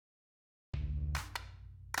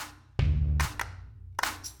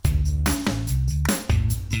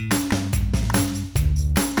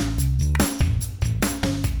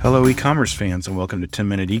Hello, e-commerce fans, and welcome to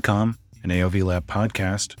 10-Minute Ecom, an AOV Lab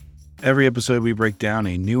podcast. Every episode, we break down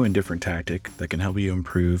a new and different tactic that can help you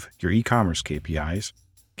improve your e-commerce KPIs,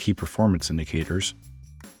 key performance indicators.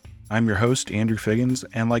 I'm your host, Andrew Figgins,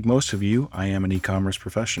 and like most of you, I am an e-commerce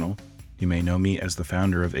professional. You may know me as the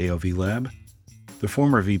founder of AOV Lab, the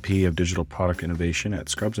former VP of Digital Product Innovation at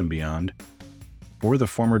Scrubs & Beyond, or the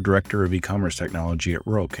former Director of E-commerce Technology at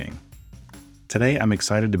Rural King. Today, I'm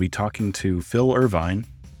excited to be talking to Phil Irvine,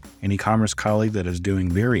 an e-commerce colleague that is doing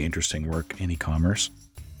very interesting work in e-commerce.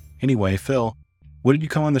 Anyway, Phil, what did you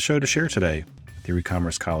come on the show to share today with your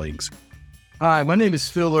e-commerce colleagues? Hi, my name is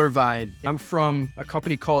Phil Irvine. I'm from a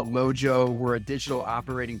company called Mojo. We're a digital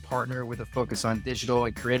operating partner with a focus on digital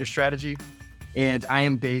and creative strategy. And I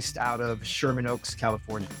am based out of Sherman Oaks,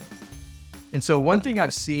 California. And so one thing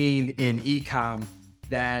I've seen in e-com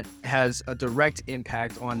that has a direct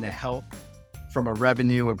impact on the health from a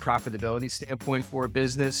revenue and profitability standpoint for a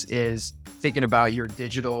business is thinking about your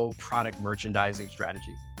digital product merchandising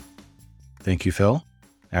strategy. Thank you, Phil.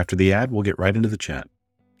 After the ad, we'll get right into the chat.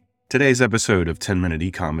 Today's episode of 10-Minute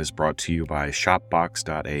Ecom is brought to you by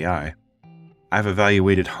Shopbox.ai. I've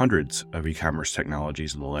evaluated hundreds of e-commerce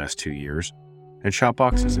technologies in the last 2 years, and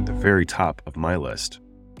Shopbox is at the very top of my list.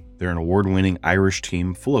 They're an award-winning Irish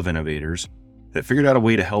team full of innovators that figured out a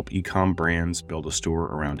way to help e-com brands build a store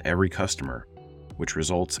around every customer, which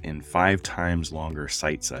results in 5 times longer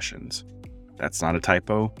site sessions. That's not a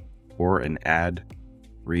typo or an ad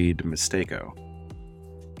read mistake-o.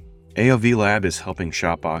 AOV Lab is helping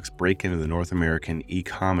Shopbox break into the North American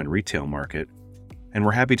e-com and retail market, and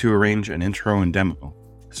we're happy to arrange an intro and demo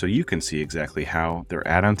so you can see exactly how their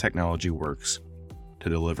add-on technology works to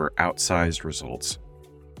deliver outsized results.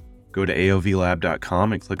 Go to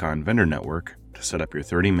aovlab.com and click on Vendor Network to set up your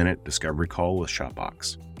 30-minute discovery call with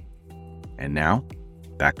Shopbox. And now,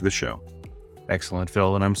 back to the show. Excellent,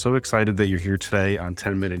 Phil. And I'm so excited that you're here today on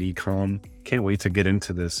 10-Minute Ecom. Can't wait to get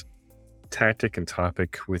into this tactic and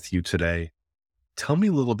topic with you today. Tell me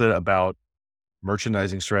a little bit about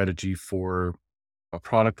merchandising strategy for a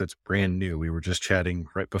product that's brand new. We were just chatting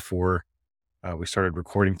right before we started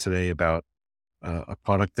recording today about a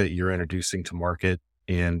product that you're introducing to market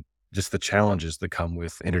and just the challenges that come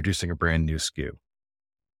with introducing a brand new SKU.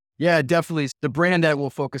 Yeah, definitely. The brand that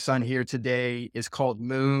we'll focus on here today is called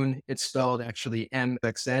Moon. It's spelled actually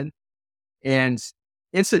MXN. And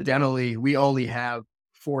incidentally, we only have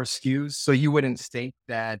 4 SKUs. So you wouldn't think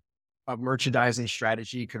that a merchandising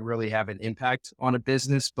strategy could really have an impact on a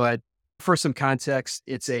business. But for some context,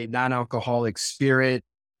 it's a non-alcoholic spirit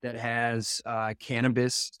that has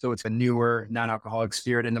cannabis. So it's a newer non-alcoholic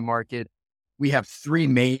spirit in the market. We have 3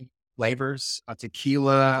 main flavors, a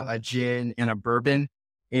tequila, a gin, and a bourbon.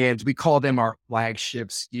 And we call them our flagship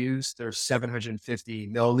SKUs. They're 750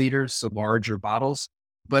 milliliters, so larger bottles.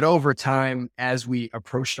 But over time, as we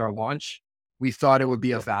approached our launch, we thought it would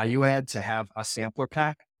be a value add to have a sampler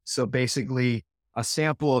pack. So basically a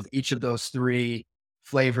sample of each of those 3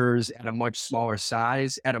 flavors at a much smaller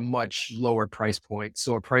size at a much lower price point.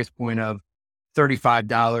 So a price point of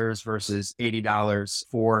 $35 versus $80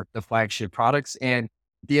 for the flagship products. And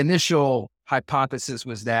the initial hypothesis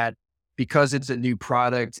was that because it's a new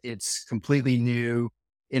product, it's completely new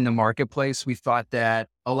in the marketplace. We thought that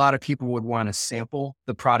a lot of people would want to sample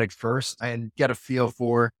the product first and get a feel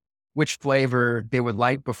for which flavor they would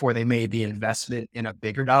like before they made the investment in a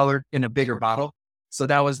bigger bottle. So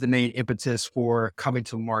that was the main impetus for coming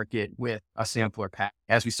to market with a sampler pack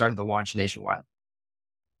as we started the launch nationwide.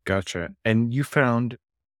 Gotcha. And you found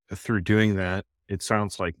through doing that, it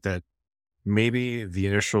sounds like that maybe the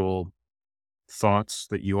initial thoughts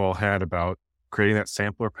that you all had about creating that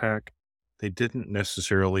sampler pack, they didn't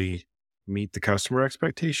necessarily meet the customer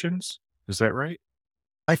expectations. Is that right?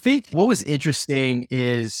 I think what was interesting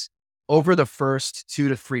is over the first 2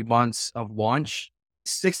 to 3 months of launch,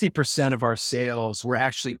 60% of our sales were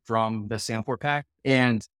actually from the sampler pack.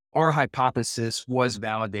 And our hypothesis was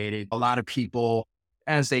validated. A lot of people,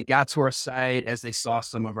 as they got to our site, as they saw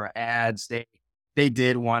some of our ads, they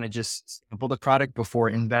did want to just sample the product before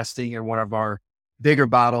investing in one of our bigger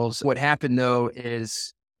bottles. What happened though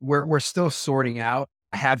is we're still sorting out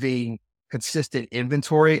having consistent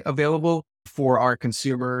inventory available for our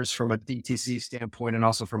consumers from a DTC standpoint and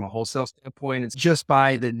also from a wholesale standpoint. It's just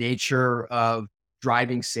by the nature of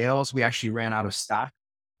driving sales, we actually ran out of stock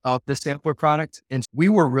of the sampler product. And we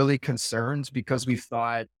were really concerned because we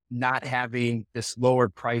thought not having this lower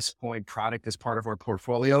price point product as part of our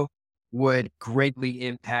portfolio would greatly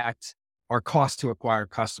impact our cost to acquire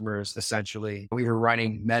customers. Essentially, we were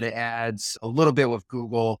running meta ads a little bit with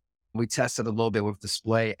Google. We tested a little bit with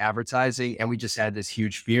display advertising, and we just had this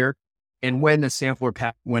huge fear And when the sampler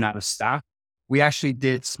pack went out of stock, we actually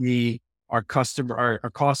did see our cost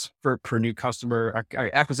per new customer, our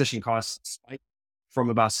acquisition costs spike from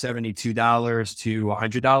about $72 to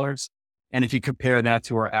 $100. And if you compare that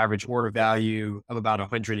to our average order value of about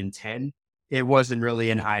 110, it wasn't really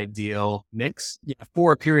an ideal mix. Yeah,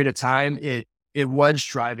 for a period of time, it was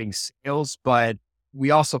driving sales, but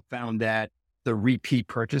we also found that the repeat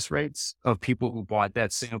purchase rates of people who bought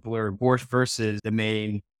that sampler versus the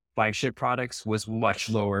main flagship products was much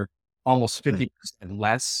lower, almost 50%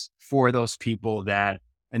 less for those people that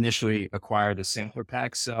initially acquired the sampler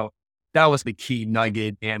pack. So that was the key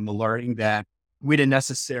nugget and the learning that we didn't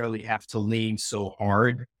necessarily have to lean so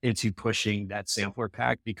hard into pushing that sampler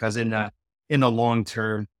pack because in the long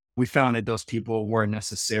term, we found that those people weren't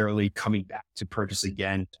necessarily coming back to purchase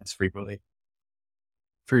again as frequently.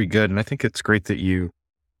 Very good. And I think it's great that you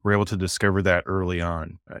were able to discover that early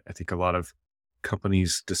on. I think a lot of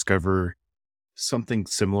companies discover something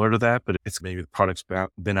similar to that, but it's maybe the product's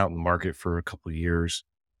been out in the market for a couple of years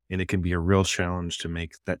and it can be a real challenge to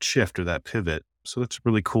make that shift or that pivot. So that's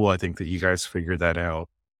really cool. I think that you guys figured that out.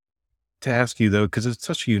 To ask you though, because it's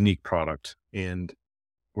such a unique product and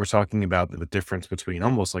we're talking about the difference between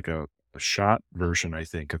almost like a shot version, I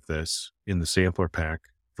think, of this in the sampler pack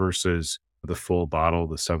versus the full bottle,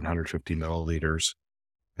 the 750 milliliters.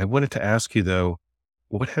 I wanted to ask you though,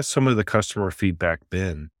 what has some of the customer feedback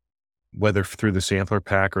been, whether through the sampler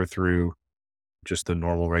pack or through just the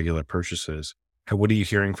normal regular purchases? What are you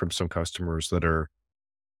hearing from some customers that are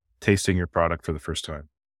tasting your product for the first time?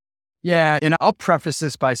 Yeah. And I'll preface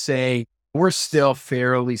this by saying we're still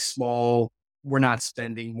fairly small. We're not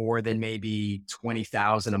spending more than maybe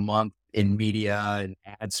 20,000 a month in media and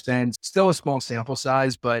ad spend. Still a small sample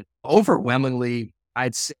size, but overwhelmingly,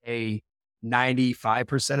 I'd say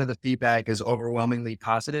 95% of the feedback is overwhelmingly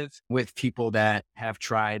positive with people that have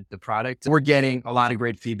tried the product. We're getting a lot of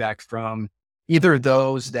great feedback from either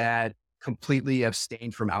those that completely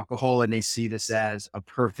abstain from alcohol and they see this as a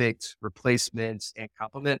perfect replacement and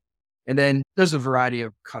complement. And then there's a variety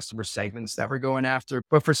of customer segments that we're going after.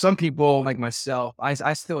 But for some people like myself,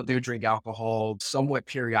 I still do drink alcohol somewhat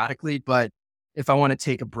periodically. But if I want to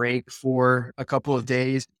take a break for a couple of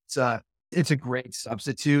days, it's a great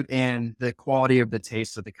substitute. And the quality of the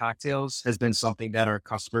taste of the cocktails has been something that our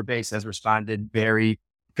customer base has responded very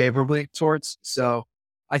favorably towards. So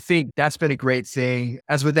I think that's been a great thing.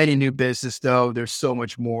 As with any new business, though, there's so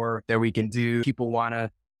much more that we can do. People want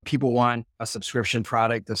a subscription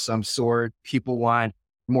product of some sort. People want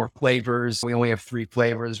more flavors. We only have 3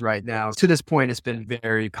 flavors right now. To this point, it's been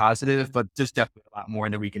very positive, but there's definitely a lot more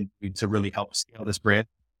that we can do to really help scale this brand.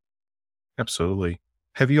 Absolutely.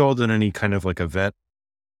 Have you all done any kind of like event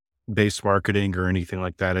based marketing or anything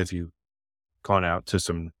like that? Have you gone out to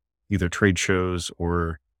some either trade shows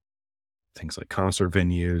or things like concert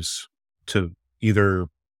venues to either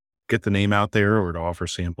get the name out there or to offer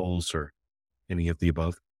samples or any of the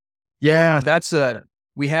above? Yeah,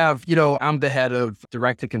 we have, I'm the head of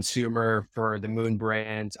direct to consumer for the Moon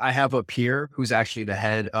brand. I have a peer who's actually the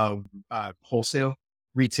head of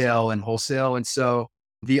retail and wholesale. And so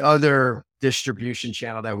the other distribution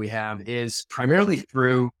channel that we have is primarily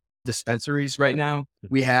through dispensaries right now.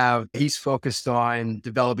 He's focused on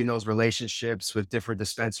developing those relationships with different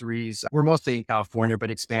dispensaries. We're mostly in California, but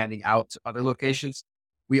expanding out to other locations.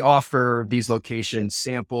 We offer these locations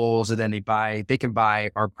samples and then they can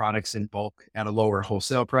buy our products in bulk at a lower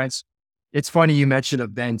wholesale price. It's funny you mentioned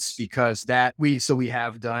events because we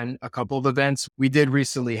have done a couple of events. We did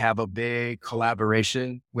recently have a big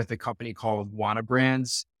collaboration with a company called Wana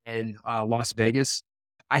Brands in Las Vegas.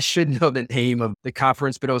 I should know the name of the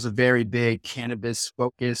conference, but it was a very big cannabis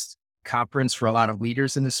focused conference for a lot of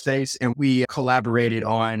leaders in the space. And we collaborated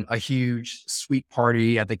on a huge sweet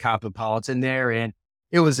party at the Cosmopolitan there. And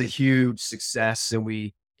it was a huge success. And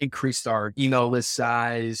we increased our email list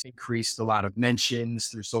size, increased a lot of mentions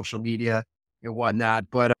through social media and whatnot.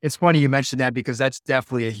 But it's funny you mentioned that because that's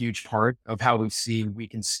definitely a huge part of how we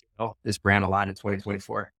can scale this brand a lot in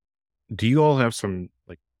 2024. Do you all have some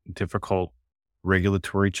like difficult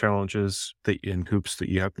regulatory challenges and hoops that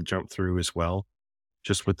you have to jump through as well,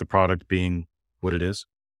 just with the product being what it is?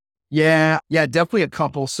 Yeah, definitely a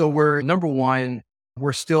couple. So number one,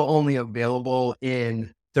 we're still only available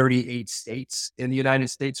in 38 states in the United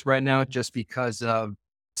States right now, just because of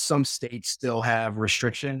some states still have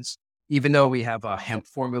restrictions, even though we have a hemp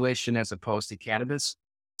formulation as opposed to cannabis.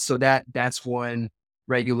 So that's one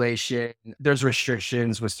regulation. There's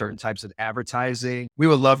restrictions with certain types of advertising. We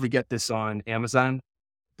would love to get this on Amazon,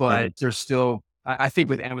 but there's still, I think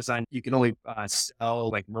with Amazon, you can only sell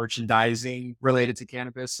like merchandising related to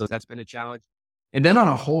cannabis. So that's been a challenge. And then on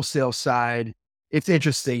a wholesale side, it's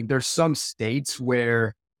interesting. There's some states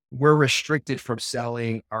where we're restricted from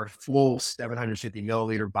selling our full 750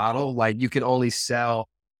 milliliter bottle. Like you can only sell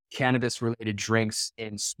cannabis related drinks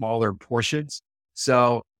in smaller portions.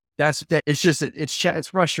 So that's that. It's just, it's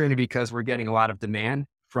frustrating because we're getting a lot of demand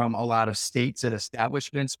from a lot of states and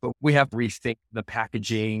establishments, but we have to rethink the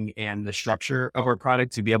packaging and the structure of our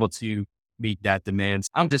product to be able to meet that demand.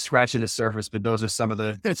 I'm just scratching the surface, but those are some of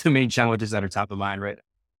the, the main challenges that are top of mind, right?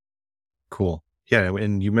 Cool. Yeah.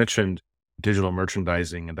 And you mentioned digital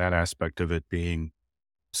merchandising and that aspect of it being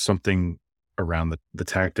something around the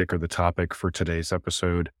tactic or the topic for today's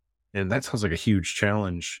episode. And that sounds like a huge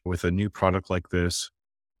challenge with a new product like this.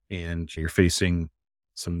 And you're facing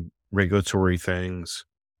some regulatory things,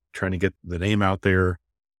 trying to get the name out there.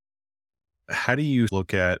 How do you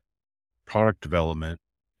look at product development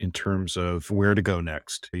in terms of where to go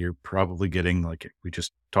next? You're probably getting, like we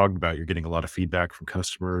just talked about, you're getting a lot of feedback from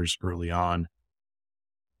customers early on.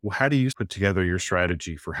 Well, how do you put together your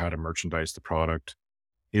strategy for how to merchandise the product?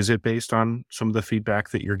 Is it based on some of the feedback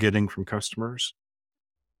that you're getting from customers?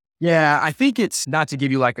 Yeah, I think it's not to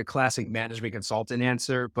give you like a classic management consultant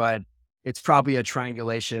answer, but it's probably a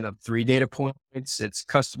triangulation of three data points. It's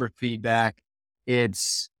customer feedback,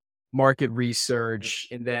 it's market research,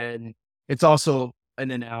 and then it's also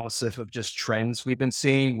an analysis of just trends we've been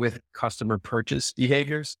seeing with customer purchase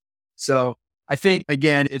behaviors. So I think,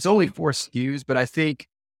 again, it's only 4 SKUs, but I think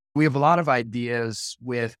we have a lot of ideas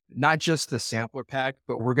with not just the sampler pack,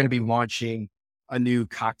 but we're going to be launching a new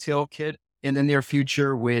cocktail kit in the near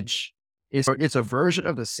future, which is it's a version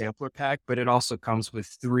of the sampler pack, but it also comes with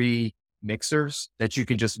 3 mixers that you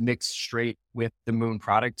can just mix straight with the Moon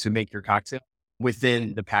product to make your cocktail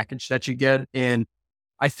within the package that you get. And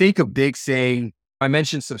I think a big thing, I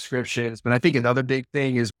mentioned subscriptions, but I think another big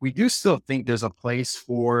thing is we do still think there's a place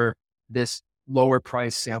for this lower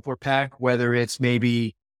price sampler pack, whether it's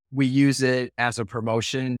maybe we use it as a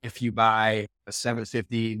promotion. If you buy a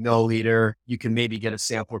 750 milliliter, you can maybe get a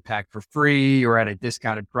sampler pack for free or at a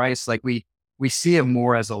discounted price. Like we see it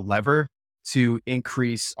more as a lever to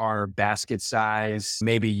increase our basket size,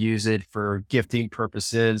 maybe use it for gifting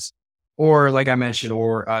purposes, or like I mentioned,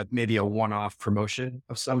 or maybe a one-off promotion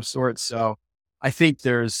of some sort. So I think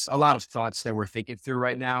there's a lot of thoughts that we're thinking through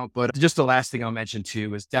right now. But just the last thing I'll mention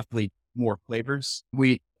too is definitely more flavors.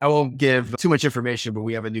 I won't give too much information, but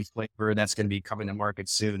we have a new flavor that's going to be coming to market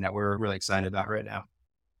soon that we're really excited about right now.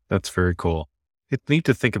 That's very cool. It's neat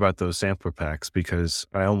to think about those sampler packs because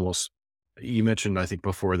you mentioned, I think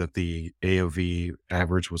before that the AOV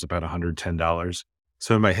average was about $110.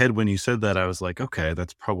 So in my head, when you said that, I was like, okay,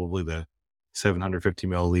 that's probably the 750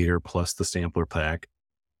 milliliter plus the sampler pack.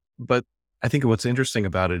 But I think what's interesting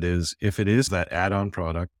about it is if it is that add-on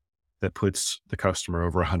product that puts the customer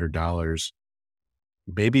over $100,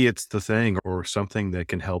 maybe it's the thing or something that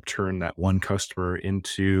can help turn that one customer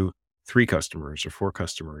into 3 customers or 4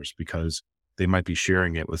 customers because they might be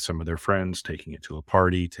sharing it with some of their friends, taking it to a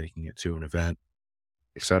party, taking it to an event,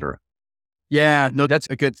 etc. Yeah, no, that's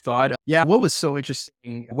a good thought. Yeah, what was so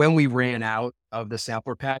interesting when we ran out of the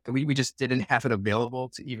sampler pack, we just didn't have it available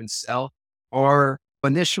to even sell. Or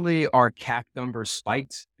initially, our CAC numbers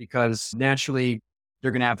spiked because naturally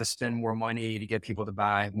they're going to have to spend more money to get people to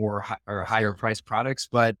buy or higher price products.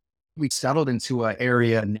 But we settled into an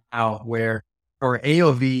area now where our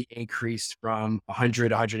AOV increased from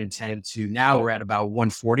 100, 110 to now we're at about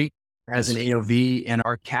 140 as an AOV, and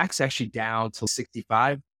our CAC's actually down to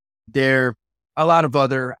 65. There a lot of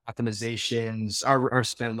other optimizations, our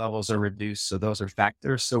spend levels are reduced. So those are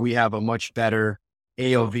factors. So we have a much better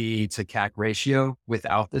AOV to CAC ratio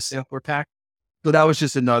without the sampler pack. So that was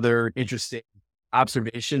just another interesting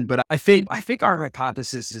observation. But I think our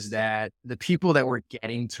hypothesis is that the people that we're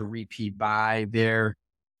getting to repeat buy, they're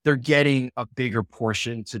getting a bigger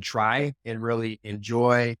portion to try and really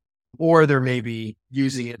enjoy, or they're maybe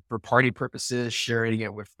using it for party purposes, sharing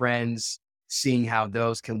it with friends, seeing how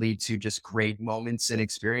those can lead to just great moments and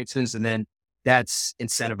experiences. And then that's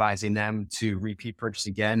incentivizing them to repeat purchase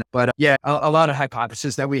again. But yeah, a lot of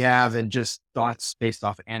hypotheses that we have and just thoughts based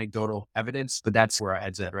off anecdotal evidence, but that's where our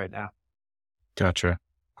head's at right now. Gotcha.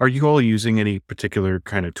 Are you all using any particular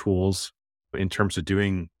kind of tools in terms of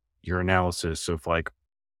doing your analysis of like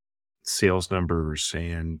sales numbers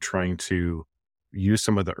and trying to use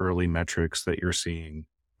some of the early metrics that you're seeing?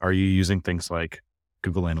 Are you using things like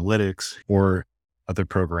Google Analytics or other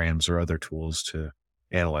programs or other tools to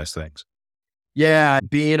analyze things? Yeah,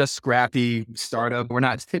 being a scrappy startup, we're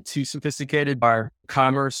not too sophisticated. Our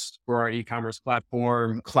commerce for our e-commerce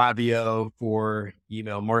platform, Klaviyo for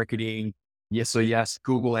email marketing. Yes, so yes,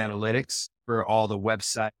 Google Analytics for all the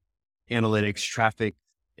website analytics, traffic,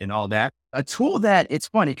 and all that. A tool that it's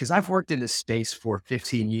funny because I've worked in this space for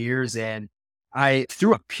 15 years, and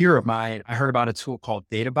through a peer of mine, I heard about a tool called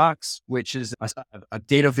DataBox, which is a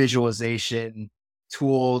data visualization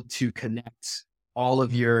tool to connect all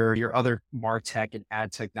of your other MarTech and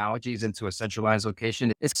ad technologies into a centralized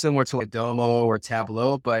location. It's similar to like Domo or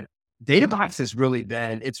Tableau, but DataBox it's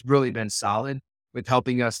really been solid with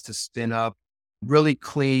helping us to spin up really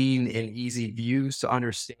clean and easy views to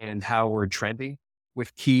understand how we're trending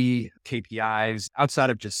with key KPIs outside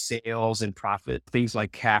of just sales and profit, things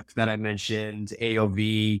like CAC that I mentioned,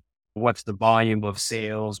 AOV, what's the volume of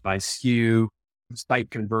sales by SKU, site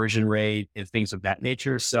conversion rate, and things of that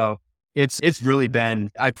nature. So it's really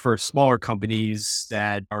been, for smaller companies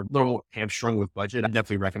that are a little hamstrung with budget, I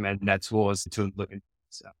definitely recommend that tool as to look into.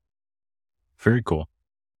 So. Very cool.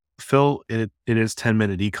 Phil, it is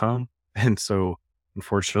 10-minute ecom. And so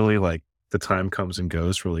unfortunately, like the time comes and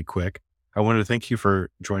goes really quick. I wanted to thank you for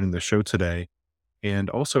joining the show today and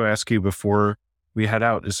also ask you before we head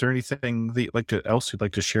out, is there anything that you'd like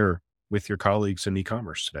to share with your colleagues in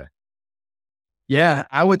e-commerce today? Yeah,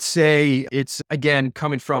 I would say it's, again,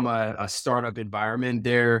 coming from a startup environment,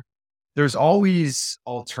 there's always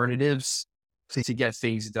alternatives to get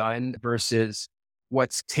things done versus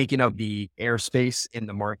what's taking up the airspace in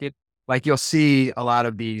the market. Like you'll see a lot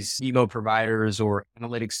of these email providers or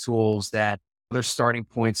analytics tools that their starting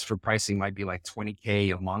points for pricing might be like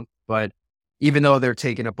 20K a month. But even though they're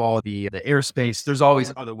taking up all the airspace, there's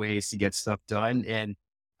always other ways to get stuff done. And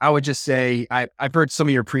I would just say, I've heard some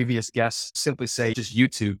of your previous guests simply say, just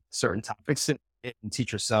YouTube certain topics and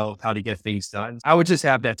teach yourself how to get things done. I would just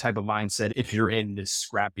have that type of mindset if you're in this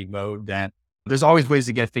scrappy mode, that there's always ways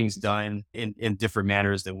to get things done in different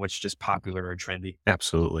manners than what's just popular or trendy.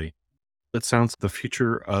 Absolutely. It sounds the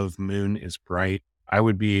future of Moon is bright. I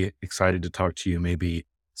would be excited to talk to you maybe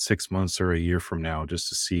 6 months or a year from now, just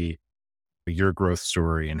to see your growth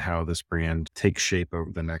story and how this brand takes shape over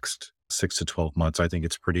the next 6 to 12 months. I think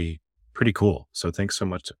it's pretty cool. So thanks so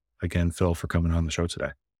much again, Phil, for coming on the show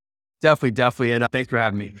today. Definitely. And thanks for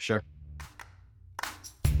having me, for sure.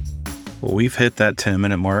 Well, we've hit that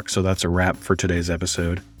 10-minute mark, so that's a wrap for today's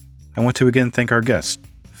episode. I want to again thank our guest,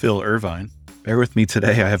 Phil Irvine. Bear with me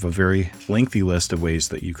today. I have a very lengthy list of ways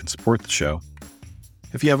that you can support the show.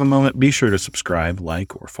 If you have a moment, be sure to subscribe,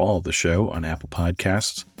 like, or follow the show on Apple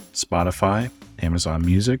Podcasts, Spotify, Amazon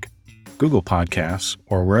Music, Google Podcasts,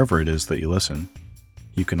 or wherever it is that you listen.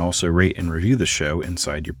 You can also rate and review the show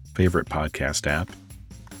inside your favorite podcast app.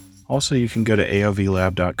 Also, you can go to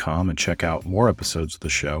aovlab.com and check out more episodes of the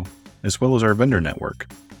show, as well as our vendor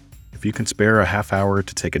network. If you can spare a half hour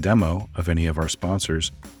to take a demo of any of our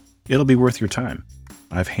sponsors, it'll be worth your time.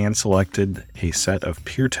 I've hand-selected a set of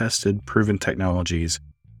peer-tested, proven technologies,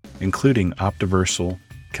 including Optiversal,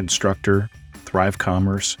 Constructor, Thrive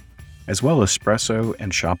Commerce, as well as Espresso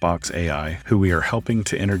and Shopbox AI, who we are helping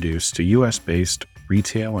to introduce to US-based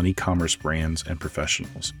retail and e-commerce brands and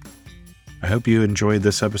professionals. I hope you enjoyed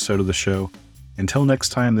this episode of the show. Until next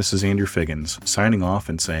time, this is Andrew Figgins, signing off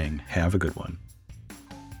and saying, have a good one.